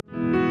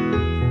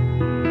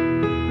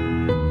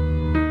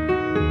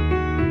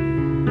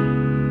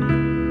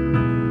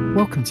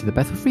Welcome to the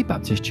Bethel Free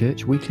Baptist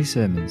Church weekly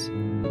sermons.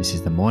 This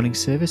is the morning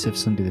service of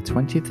Sunday the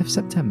 20th of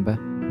September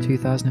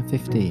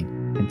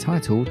 2015,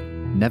 entitled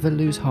Never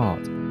Lose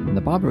Heart, and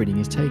the Bible reading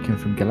is taken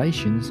from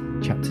Galatians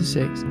chapter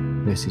 6,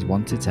 verses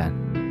 1 to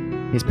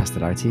 10. Here's Pastor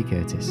Larry T.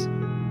 Curtis.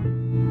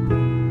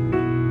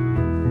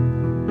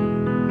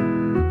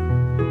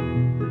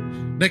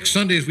 Next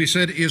Sunday, as we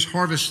said, is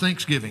Harvest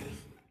Thanksgiving.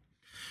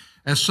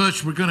 As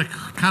such, we're going to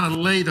kind of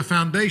lay the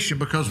foundation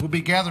because we'll be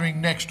gathering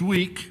next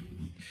week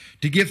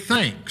to give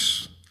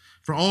thanks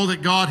for all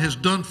that God has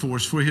done for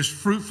us, for His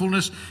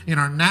fruitfulness in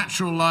our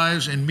natural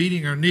lives and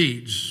meeting our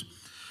needs.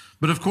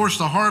 But of course,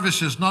 the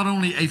harvest is not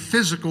only a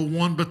physical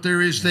one, but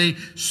there is a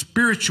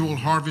spiritual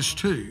harvest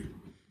too.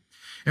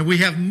 And we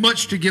have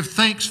much to give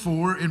thanks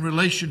for in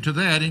relation to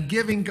that, and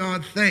giving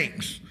God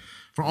thanks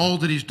for all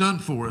that He's done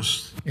for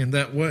us in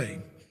that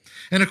way.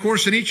 And of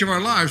course, in each of our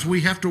lives,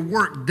 we have to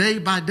work day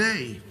by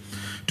day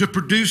to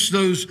produce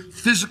those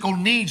physical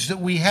needs that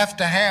we have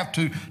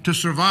to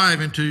survive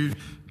and to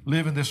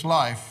live in this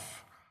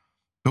life.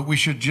 But we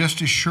should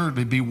just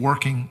assuredly be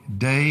working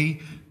day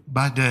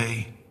by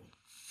day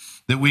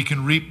that we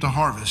can reap the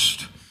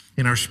harvest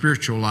in our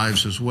spiritual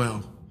lives as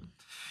well.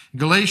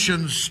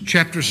 Galatians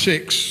chapter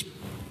 6,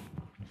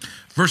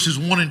 verses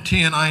 1 and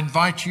 10, I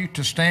invite you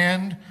to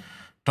stand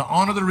to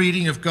honor the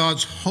reading of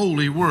God's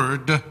holy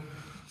word,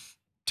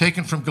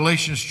 taken from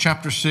Galatians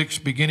chapter 6,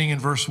 beginning in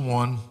verse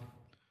 1.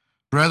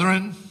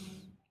 Brethren,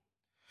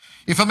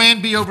 if a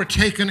man be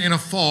overtaken in a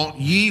fault,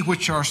 ye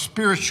which are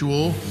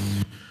spiritual,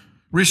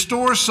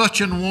 restore such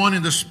an one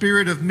in the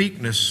spirit of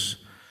meekness,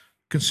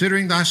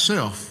 considering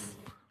thyself,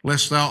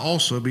 lest thou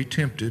also be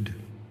tempted.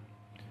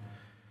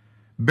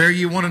 Bear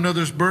ye one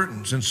another's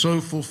burdens, and so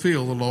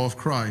fulfill the law of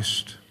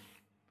Christ.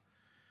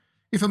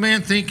 If a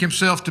man think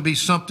himself to be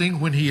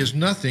something when he is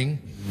nothing,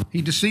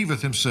 he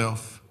deceiveth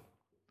himself.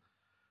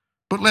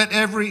 But let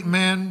every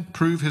man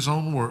prove his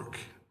own work.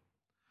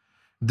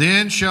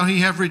 Then shall he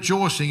have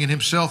rejoicing in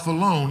himself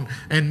alone,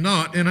 and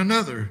not in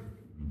another.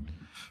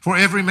 For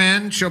every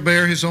man shall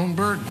bear his own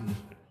burden.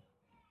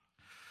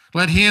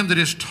 Let him that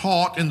is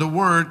taught in the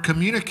word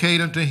communicate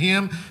unto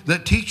him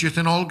that teacheth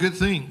in all good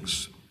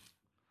things.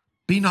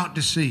 Be not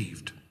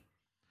deceived.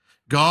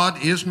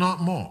 God is not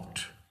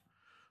mocked.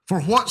 For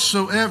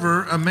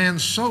whatsoever a man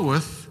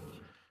soweth,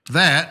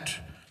 that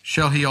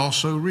shall he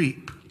also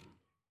reap.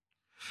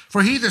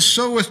 For he that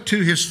soweth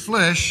to his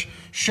flesh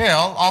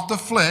shall of the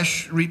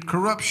flesh reap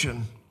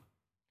corruption.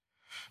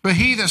 But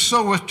he that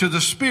soweth to the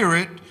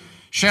Spirit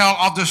shall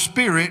of the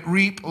Spirit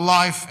reap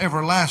life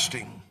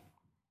everlasting.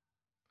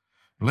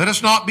 Let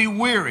us not be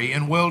weary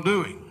in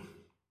well-doing,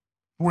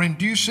 for in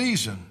due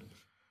season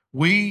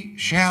we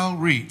shall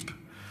reap,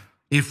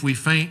 if we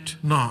faint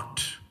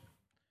not.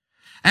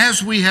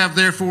 As we have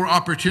therefore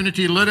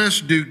opportunity, let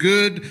us do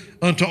good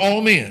unto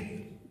all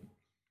men,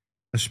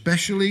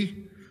 especially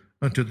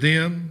unto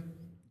them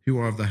who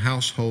are of the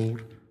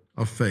household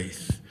of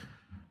faith.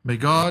 May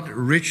God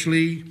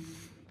richly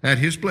add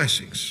His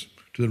blessings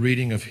to the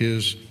reading of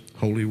His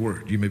holy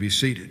word. You may be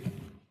seated.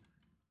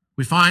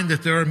 We find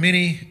that there are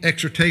many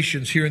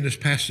exhortations here in this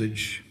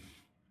passage.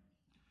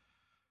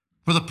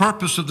 For the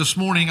purpose of this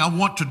morning, I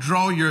want to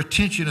draw your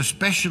attention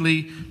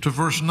especially to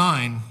verse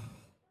 9.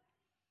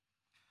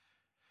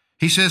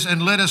 He says,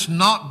 and let us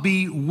not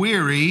be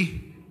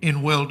weary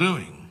in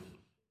well-doing,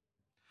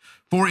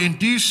 for in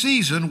due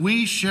season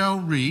we shall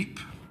reap,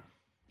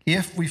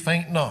 if we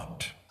faint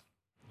not.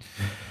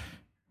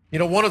 You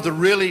know, one of the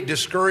really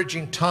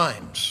discouraging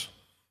times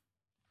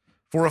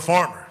for a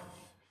farmer,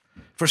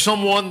 for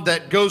someone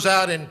that goes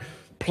out and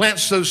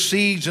plants those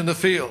seeds in the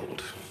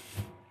field,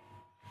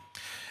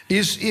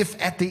 is if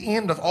at the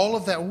end of all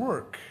of that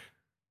work,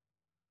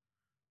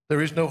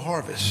 there is no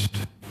harvest.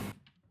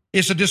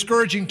 It's a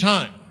discouraging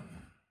time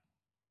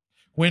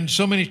when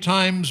so many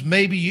times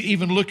maybe you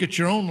even look at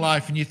your own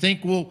life and you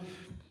think, well,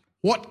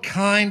 what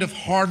kind of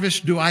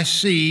harvest do I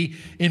see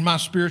in my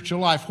spiritual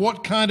life?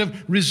 What kind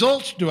of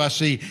results do I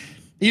see?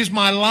 Is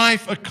my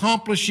life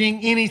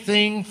accomplishing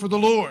anything for the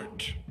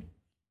Lord?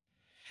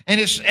 And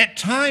it's at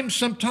times,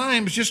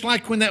 sometimes, just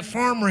like when that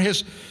farmer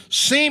has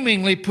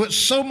seemingly put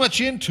so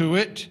much into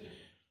it,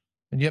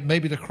 and yet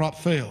maybe the crop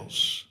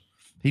fails.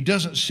 He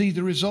doesn't see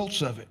the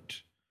results of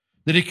it,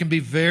 that it can be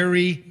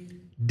very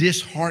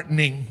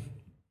disheartening.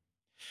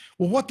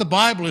 Well, what the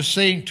Bible is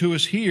saying to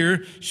us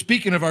here,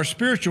 speaking of our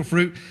spiritual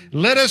fruit,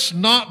 let us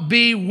not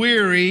be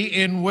weary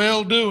in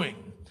well-doing.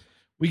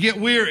 We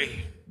get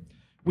weary.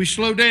 We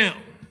slow down.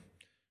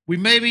 We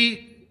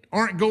maybe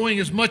aren't going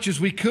as much as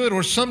we could,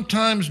 or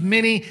sometimes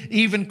many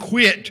even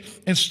quit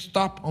and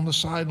stop on the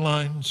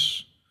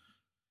sidelines.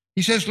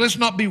 He says, let's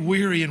not be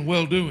weary in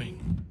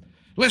well-doing.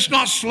 Let's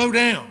not slow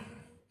down.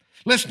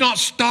 Let's not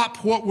stop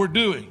what we're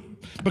doing,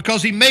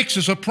 because He makes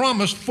us a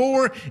promise,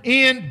 for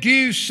in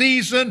due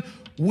season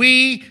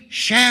we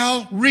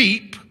shall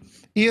reap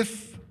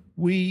if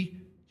we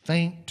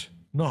faint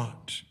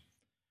not.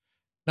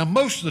 Now,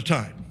 most of the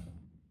time,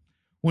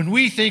 when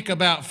we think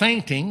about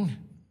fainting,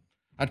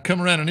 I'd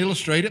come around and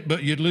illustrate it,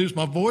 but you'd lose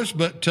my voice,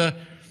 but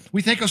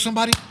we think of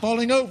somebody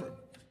falling over.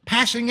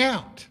 passing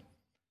out.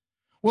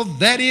 Well,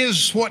 that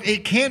is what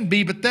it can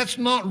be, but that's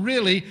not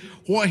really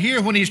what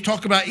here when he's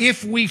talking about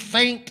if we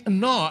faint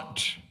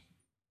not.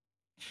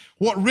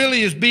 What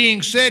really is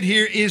being said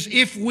here is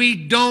if we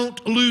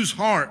don't lose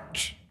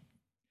heart.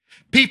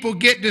 People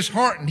get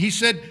disheartened. He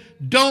said,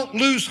 don't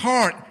lose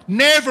heart.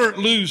 Never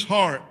lose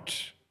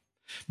heart.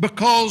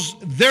 Because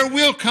there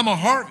will come a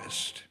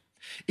harvest.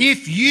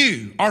 If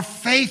you are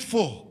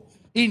faithful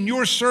in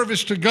your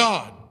service to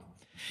God,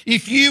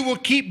 if you will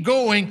keep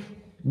going,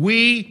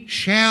 we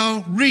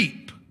shall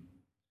reap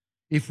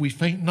if we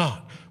faint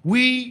not.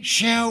 We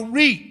shall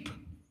reap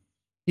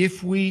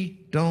if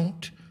we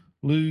don't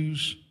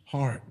lose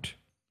heart.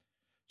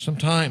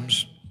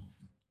 Sometimes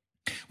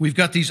we've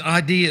got these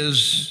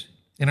ideas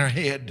in our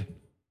head.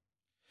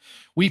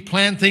 We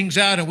plan things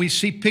out and we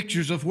see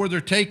pictures of where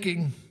they're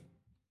taking.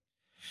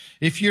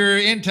 If you're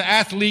into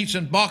athletes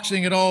and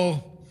boxing at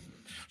all,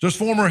 there's a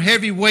former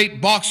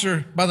heavyweight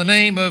boxer by the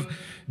name of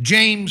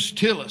James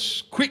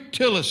Tillis. Quick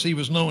Tillis, he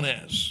was known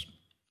as.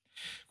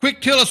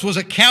 Quick Tillis was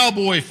a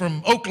cowboy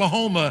from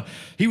Oklahoma.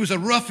 He was a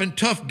rough and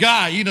tough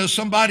guy,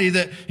 somebody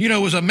that,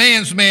 was a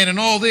man's man and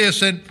all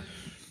this. And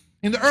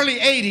in the early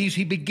 80s,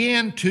 he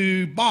began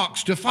to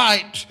box, to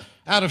fight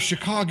out of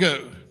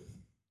Chicago.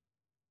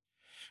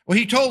 Well,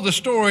 he told the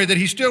story that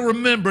he still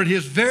remembered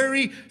his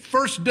very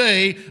first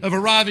day of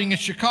arriving in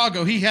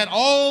Chicago. He had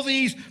all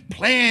these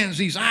plans,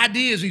 these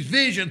ideas, these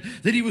visions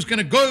that he was going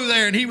to go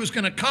there and he was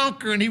going to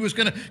conquer and he was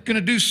going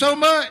to do so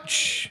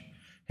much.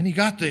 And he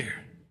got there.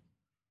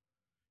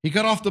 He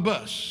got off the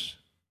bus.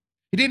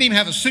 He didn't even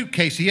have a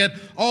suitcase. He had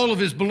all of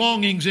his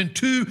belongings in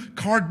 2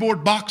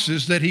 cardboard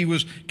boxes that he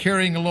was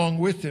carrying along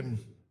with him.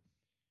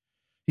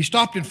 He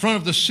stopped in front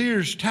of the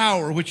Sears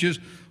Tower, which is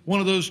one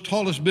of those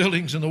tallest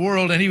buildings in the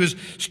world, and he was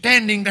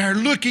standing there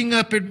looking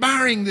up,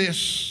 admiring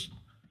this.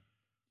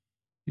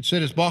 He'd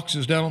set his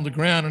boxes down on the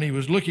ground, and he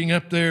was looking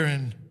up there,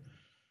 and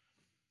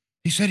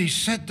he said he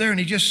sat there, and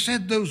he just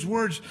said those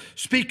words,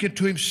 speaking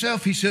to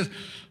himself. He says,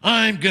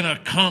 I'm going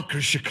to conquer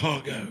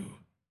Chicago.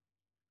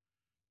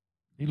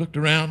 He looked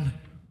around.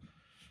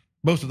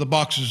 Both of the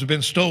boxes had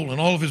been stolen.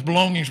 All of his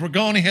belongings were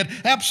gone. He had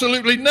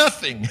absolutely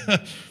nothing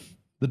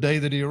the day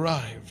that he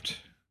arrived.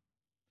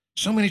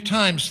 So many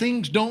times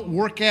things don't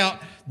work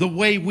out the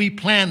way we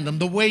plan them,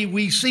 the way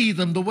we see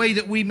them, the way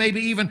that we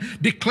maybe even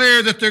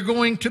declare that they're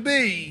going to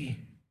be.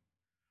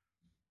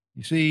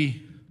 You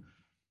see,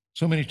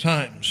 so many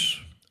times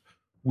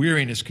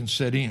weariness can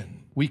set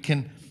in. We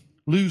can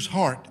lose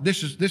heart.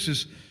 This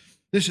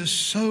is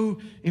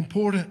so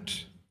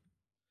important.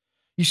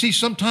 You see,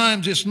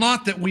 sometimes it's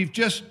not that we've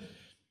just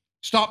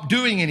stopped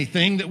doing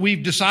anything, that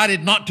we've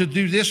decided not to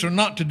do this or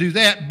not to do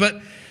that,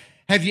 but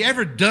have you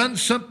ever done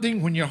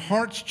something when your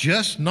heart's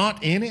just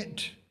not in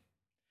it?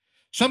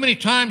 So many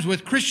times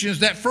with Christians,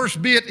 that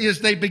first bit is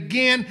they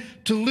begin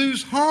to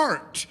lose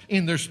heart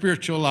in their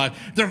spiritual life.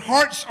 Their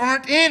hearts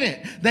aren't in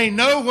it. They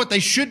know what they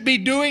should be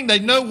doing. They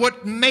know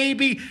what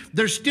maybe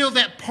there's still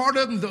that part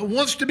of them that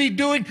wants to be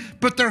doing,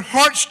 but their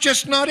heart's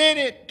just not in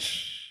it.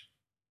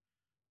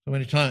 So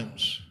many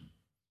times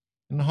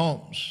in the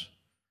homes,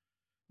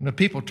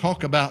 people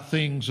talk about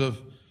things of,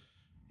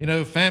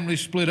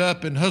 families split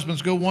up and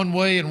husbands go one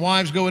way and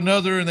wives go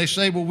another, and they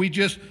say, well, we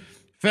just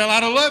fell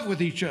out of love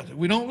with each other.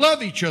 We don't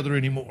love each other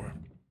anymore.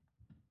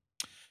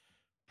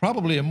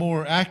 Probably a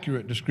more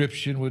accurate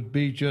description would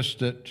be just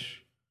that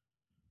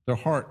their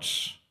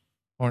hearts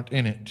aren't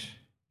in it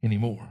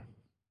anymore.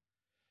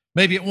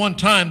 Maybe at one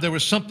time there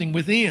was something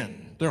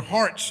within. Their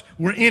hearts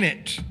were in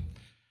it.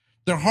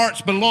 Their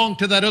hearts belonged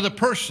to that other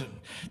person.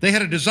 They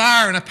had a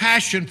desire and a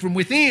passion from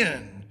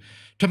within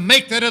to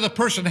make that other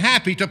person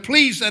happy, to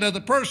please that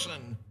other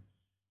person.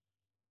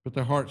 But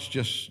their heart's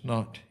just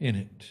not in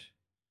it.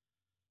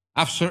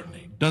 I've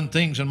certainly done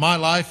things in my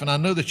life, and I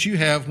know that you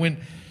have,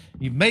 when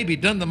you've maybe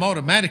done them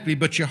automatically,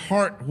 but your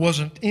heart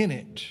wasn't in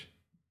it.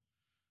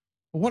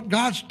 But what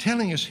God's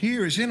telling us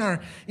here is in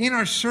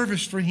our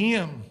service for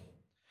Him,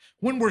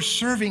 when we're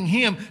serving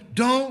Him,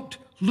 don't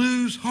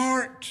lose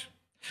heart.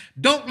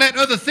 Don't let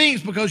other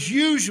things, because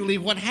usually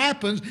what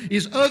happens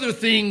is other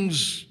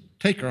things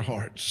take our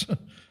hearts.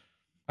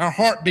 Our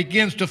heart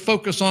begins to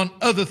focus on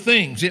other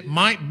things. It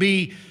might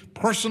be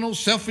personal,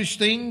 selfish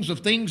things, of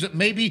things that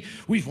maybe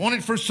we've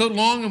wanted for so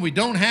long and we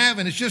don't have,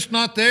 and it's just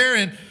not there,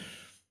 and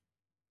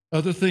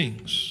other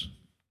things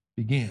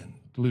begin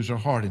to lose our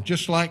heart. And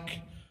just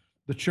like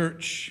the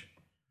church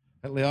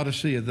at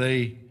Laodicea,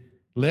 they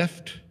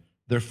left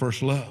their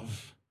first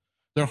love.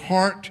 Their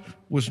heart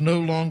was no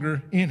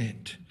longer in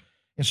it.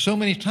 And so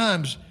many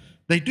times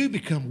they do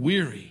become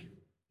weary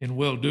in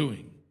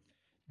well-doing.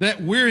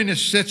 That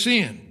weariness sets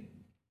in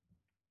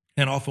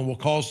and often will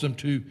cause them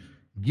to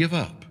give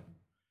up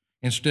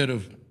instead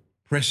of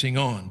pressing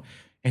on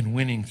and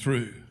winning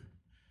through.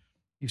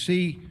 You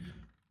see,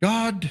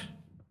 God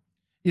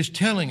is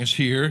telling us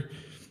here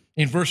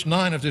in verse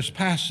 9 of this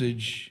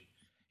passage,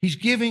 He's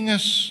giving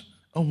us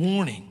a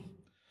warning.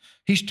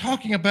 He's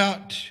talking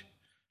about,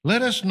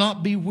 let us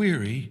not be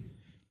weary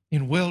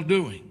in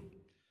well-doing.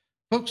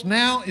 Folks,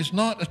 now is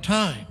not a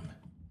time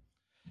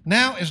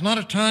Now is not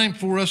a time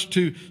for us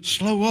to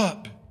slow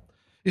up.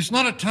 It's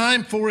not a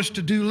time for us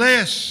to do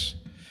less.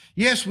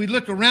 Yes, we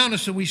look around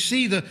us and we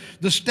see the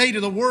state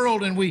of the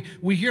world, and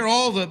we hear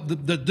all the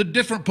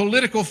different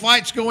political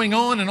fights going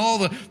on, and all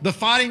the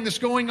fighting that's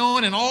going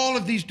on, and all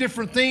of these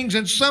different things.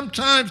 And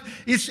sometimes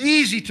it's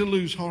easy to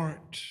lose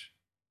heart.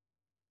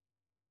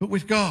 But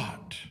with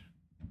God,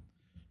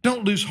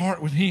 don't lose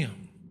heart with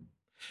Him.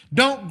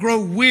 Don't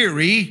grow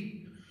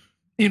weary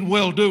in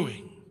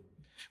well-doing.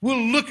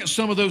 We'll look at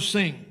some of those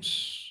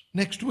things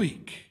next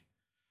week.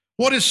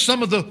 What is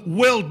some of the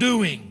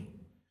well-doing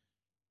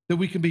that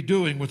we can be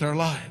doing with our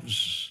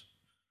lives?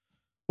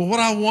 Well, what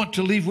I want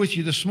to leave with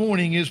you this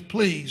morning is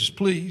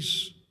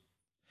please,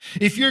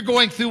 if you're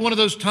going through one of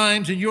those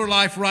times in your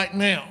life right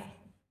now,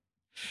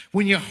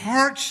 when your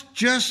heart's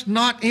just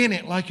not in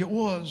it like it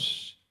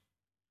was,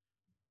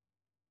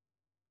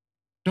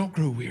 don't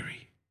grow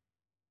weary.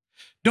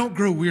 Don't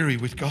grow weary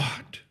with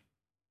God.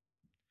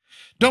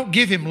 Don't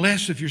give Him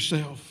less of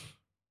yourself.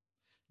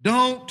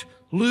 Don't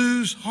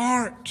lose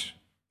heart.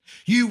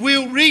 You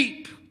will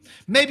reap.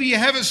 Maybe you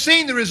haven't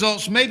seen the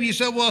results. Maybe you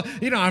say, well,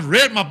 I've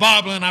read my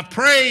Bible and I've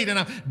prayed and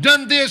I've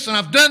done this and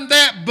I've done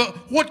that,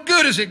 but what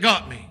good has it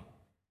got me?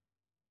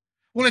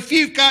 Well, if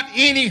you've got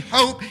any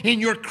hope in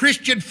your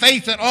Christian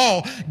faith at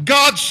all,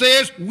 God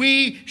says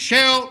we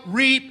shall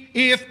reap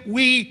if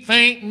we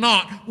faint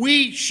not.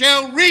 We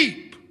shall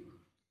reap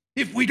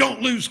if we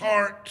don't lose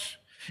heart.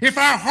 If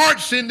our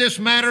heart's in this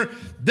matter,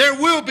 there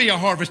will be a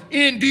harvest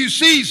in due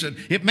season.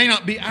 It may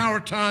not be our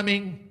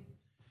timing,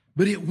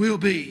 but it will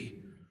be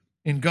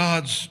in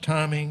God's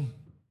timing.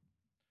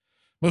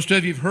 Most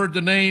of you have heard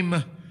the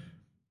name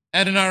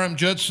Adoniram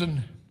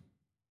Judson.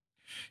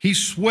 He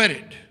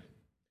sweated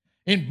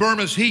in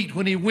Burma's heat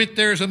when he went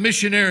there as a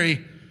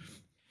missionary.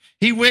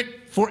 He went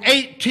for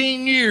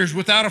 18 years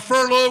without a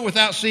furlough,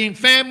 without seeing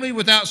family,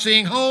 without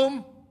seeing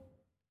home.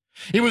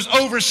 It was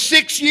over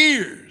 6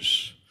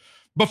 years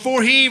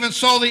before he even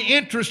saw the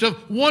interest of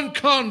one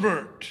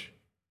convert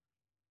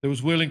that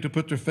was willing to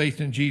put their faith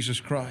in Jesus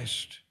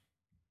Christ.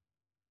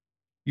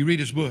 You read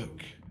his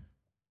book.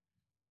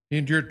 He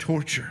endured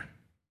torture.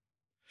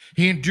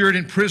 He endured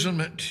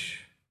imprisonment.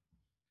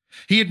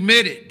 He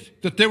admitted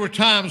that there were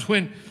times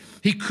when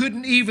he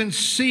couldn't even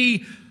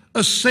see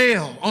a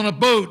sail on a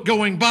boat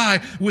going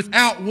by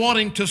without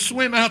wanting to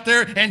swim out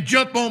there and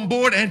jump on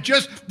board and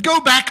just go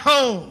back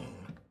home.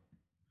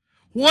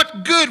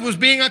 What good was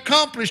being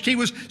accomplished? He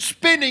was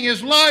spending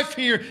his life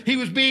here. He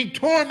was being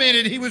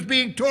tormented. He was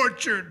being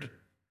tortured.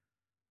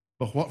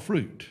 But what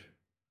fruit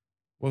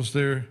was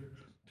there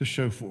to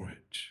show for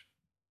it?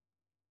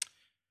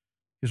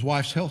 His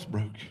wife's health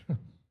broke.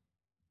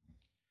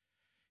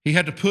 He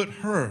had to put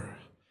her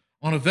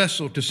on a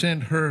vessel to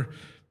send her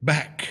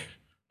back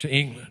to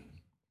England.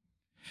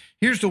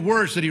 Here's the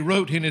words that he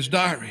wrote in his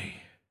diary.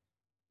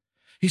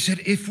 He said,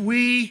 if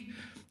we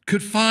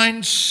could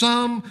find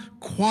some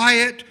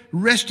quiet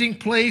resting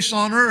place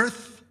on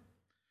earth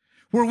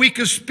where we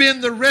could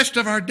spend the rest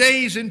of our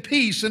days in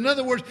peace. In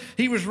other words,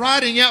 he was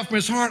writing out from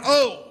his heart,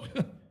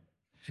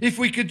 if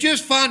we could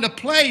just find a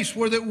place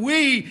where that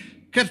we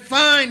could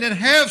find and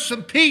have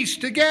some peace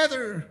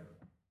together.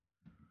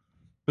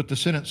 But the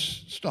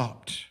sentence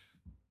stopped.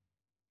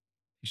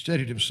 He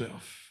steadied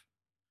himself.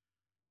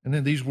 And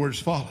then these words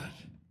followed.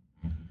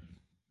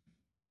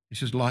 He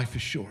says, life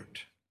is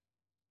short.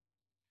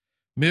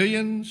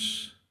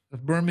 Millions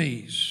of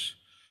Burmese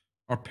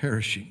are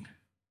perishing.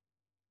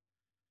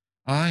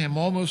 I am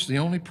almost the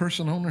only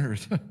person on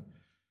earth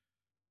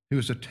who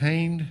has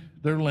attained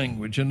their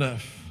language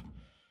enough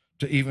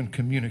to even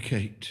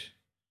communicate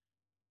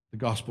the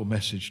gospel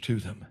message to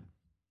them.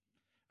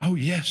 Oh,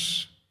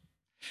 yes,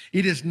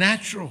 it is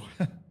natural.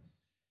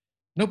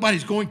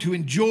 Nobody's going to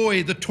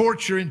enjoy the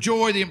torture,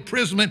 enjoy the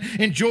imprisonment,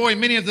 enjoy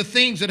many of the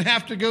things that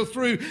have to go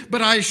through.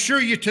 But I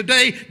assure you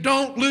today,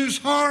 don't lose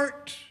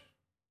heart.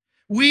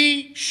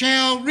 We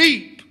shall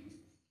reap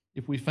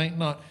if we faint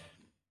not.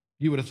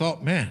 You would have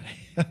thought, man,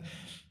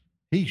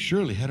 he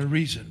surely had a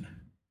reason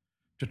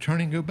to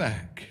turn and go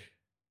back.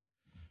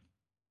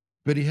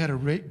 But he had a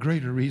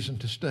greater reason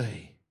to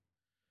stay.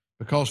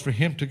 Because for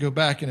him to go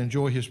back and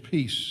enjoy his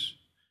peace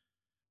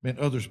meant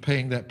others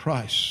paying that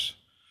price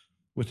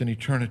with an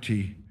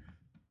eternity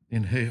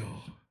in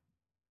hell.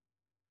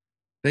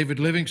 David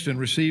Livingstone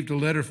received a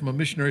letter from a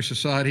missionary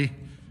society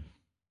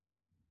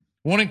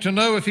wanting to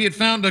know if he had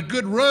found a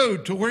good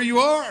road to where you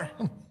are.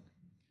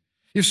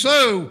 If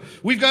so,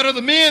 we've got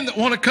other men that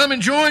want to come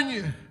and join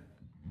you.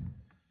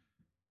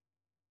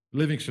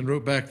 Livingstone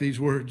wrote back these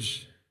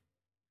words.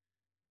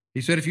 He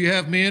said, if you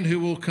have men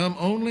who will come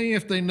only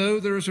if they know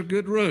there is a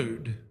good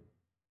road,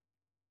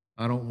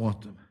 I don't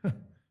want them.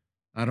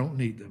 I don't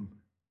need them.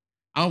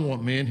 I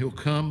want men who'll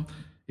come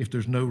if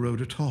there's no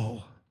road at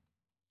all.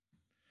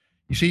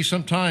 You see,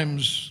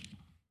 sometimes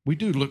we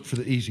do look for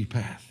the easy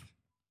path.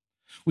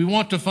 We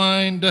want to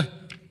find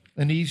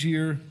an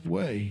easier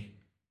way.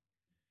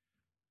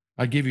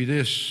 I give you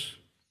this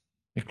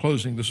in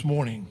closing this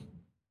morning.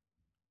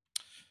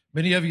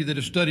 Many of you that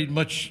have studied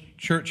much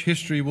church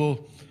history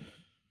will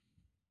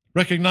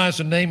Recognize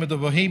the name of the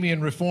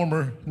Bohemian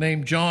reformer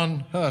named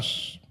John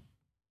Huss.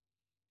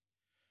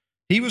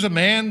 He was a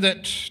man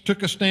that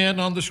took a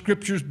stand on the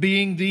Scriptures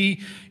being the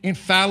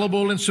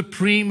infallible and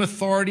supreme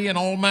authority in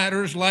all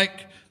matters,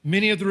 like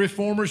many of the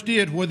reformers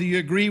did. Whether you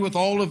agree with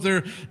all of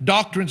their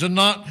doctrines or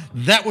not,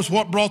 that was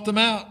what brought them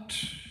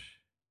out.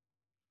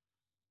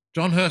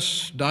 John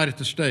Huss died at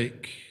the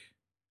stake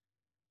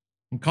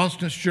in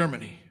Constance,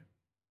 Germany,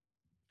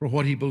 for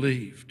what he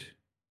believed.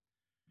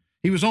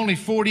 He was only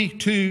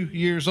 42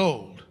 years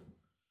old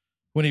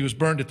when he was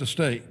burned at the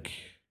stake.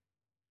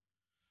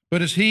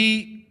 But as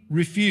he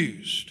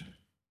refused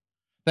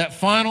that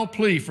final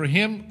plea for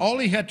him, all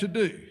he had to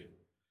do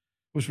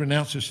was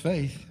renounce his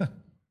faith,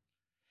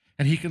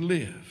 and he could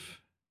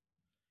live.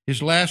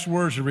 His last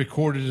words are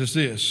recorded as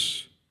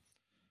this: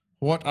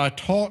 "What I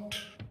taught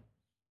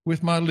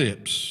with my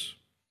lips,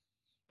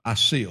 I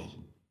seal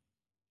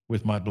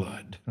with my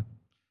blood."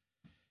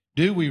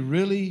 Do we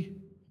really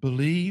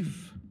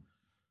believe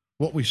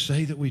what we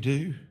say that we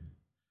do?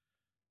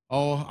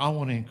 Oh, I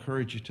want to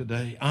encourage you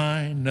today.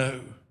 I know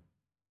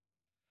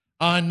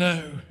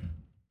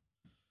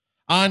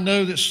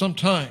that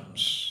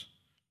sometimes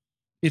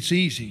it's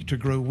easy to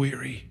grow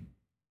weary.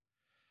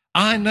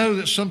 I know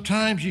that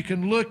sometimes you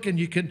can look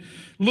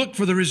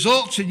for the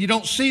results and you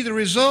don't see the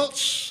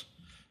results.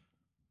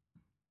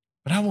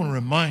 But I want to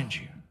remind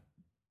you,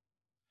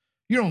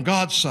 you're on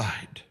God's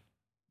side.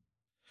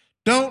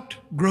 Don't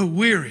grow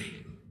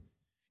weary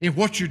in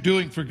what you're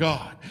doing for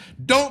God.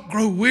 Don't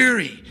grow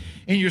weary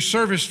in your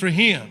service for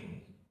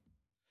Him.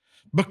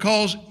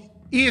 Because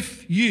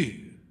if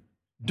you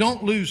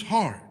don't lose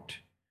heart,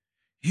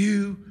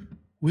 you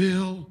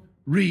will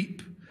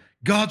reap.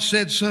 God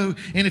said so,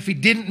 and if He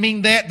didn't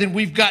mean that, then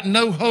we've got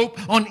no hope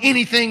on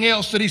anything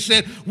else that He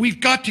said.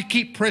 We've got to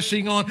keep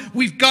pressing on.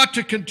 We've got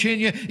to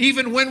continue,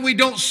 even when we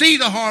don't see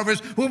the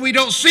harvest, when we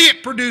don't see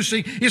it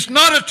producing. It's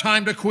not a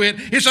time to quit.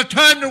 It's a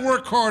time to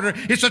work harder.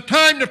 It's a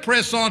time to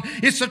press on.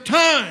 It's a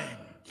time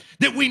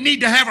that we need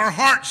to have our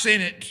hearts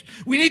in it.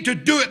 We need to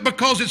do it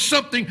because it's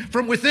something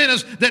from within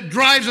us that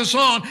drives us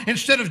on,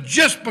 instead of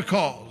just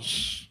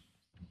because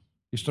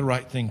it's the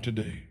right thing to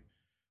do.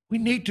 We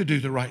need to do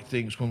the right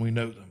things when we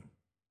know them.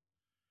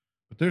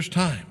 But there's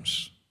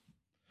times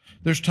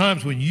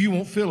when you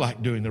won't feel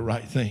like doing the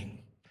right thing.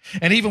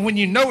 And even when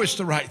you know it's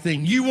the right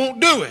thing, you won't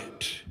do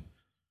it.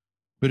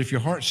 But if your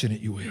heart's in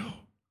it, you will.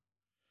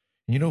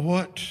 And you know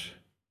what?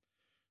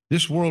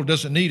 This world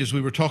doesn't need, as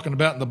we were talking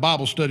about in the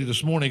Bible study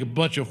this morning, a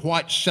bunch of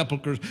white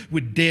sepulchres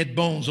with dead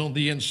bones on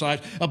the inside,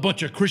 a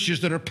bunch of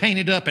Christians that are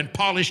painted up and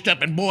polished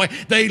up, and boy,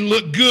 they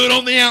look good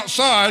on the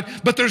outside,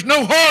 but there's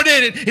no heart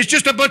in it. It's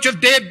just a bunch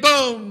of dead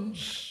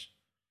bones.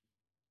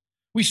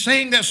 We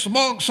sang that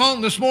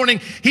song this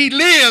morning, He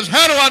lives.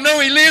 How do I know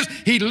He lives?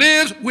 He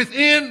lives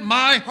within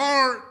my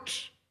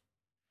heart.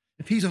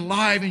 If He's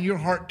alive in your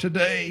heart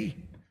today,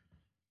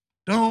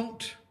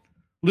 don't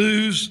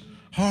lose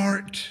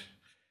heart.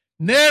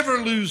 Never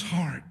lose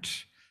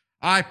heart.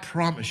 I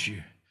promise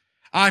you.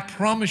 I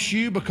promise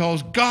you,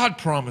 because God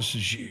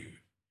promises you.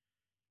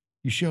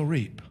 You shall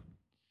reap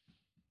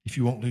if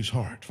you won't lose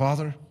heart.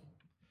 Father,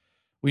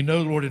 we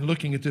know, Lord, in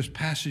looking at this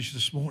passage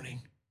this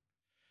morning,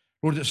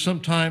 Lord, that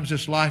sometimes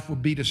this life will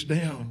beat us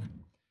down.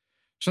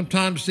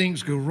 Sometimes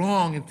things go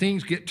wrong and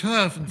things get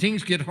tough and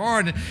things get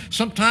hard. And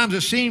sometimes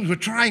it seems we're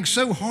trying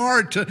so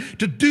hard to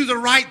do the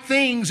right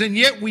things, and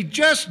yet we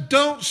just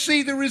don't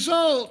see the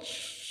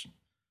results.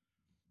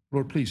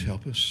 Lord, please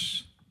help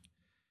us.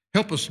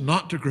 Help us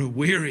not to grow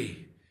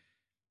weary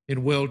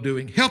in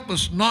well-doing. Help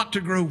us not to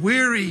grow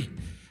weary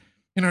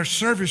in our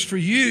service for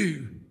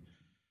you.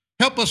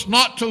 Help us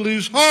not to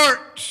lose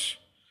heart,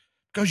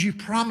 because you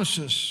promise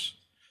us,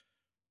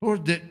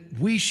 Lord, that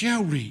we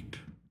shall reap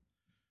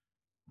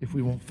if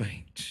we won't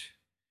faint,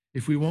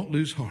 if we won't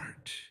lose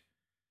heart.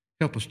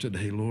 Help us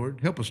today, Lord.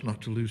 Help us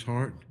not to lose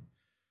heart.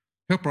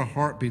 Help our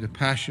heart be the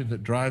passion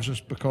that drives us,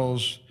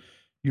 because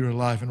you're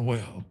alive and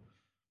well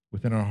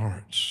within our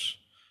hearts.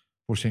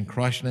 For it's in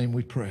Christ's name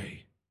we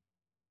pray.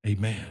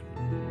 Amen.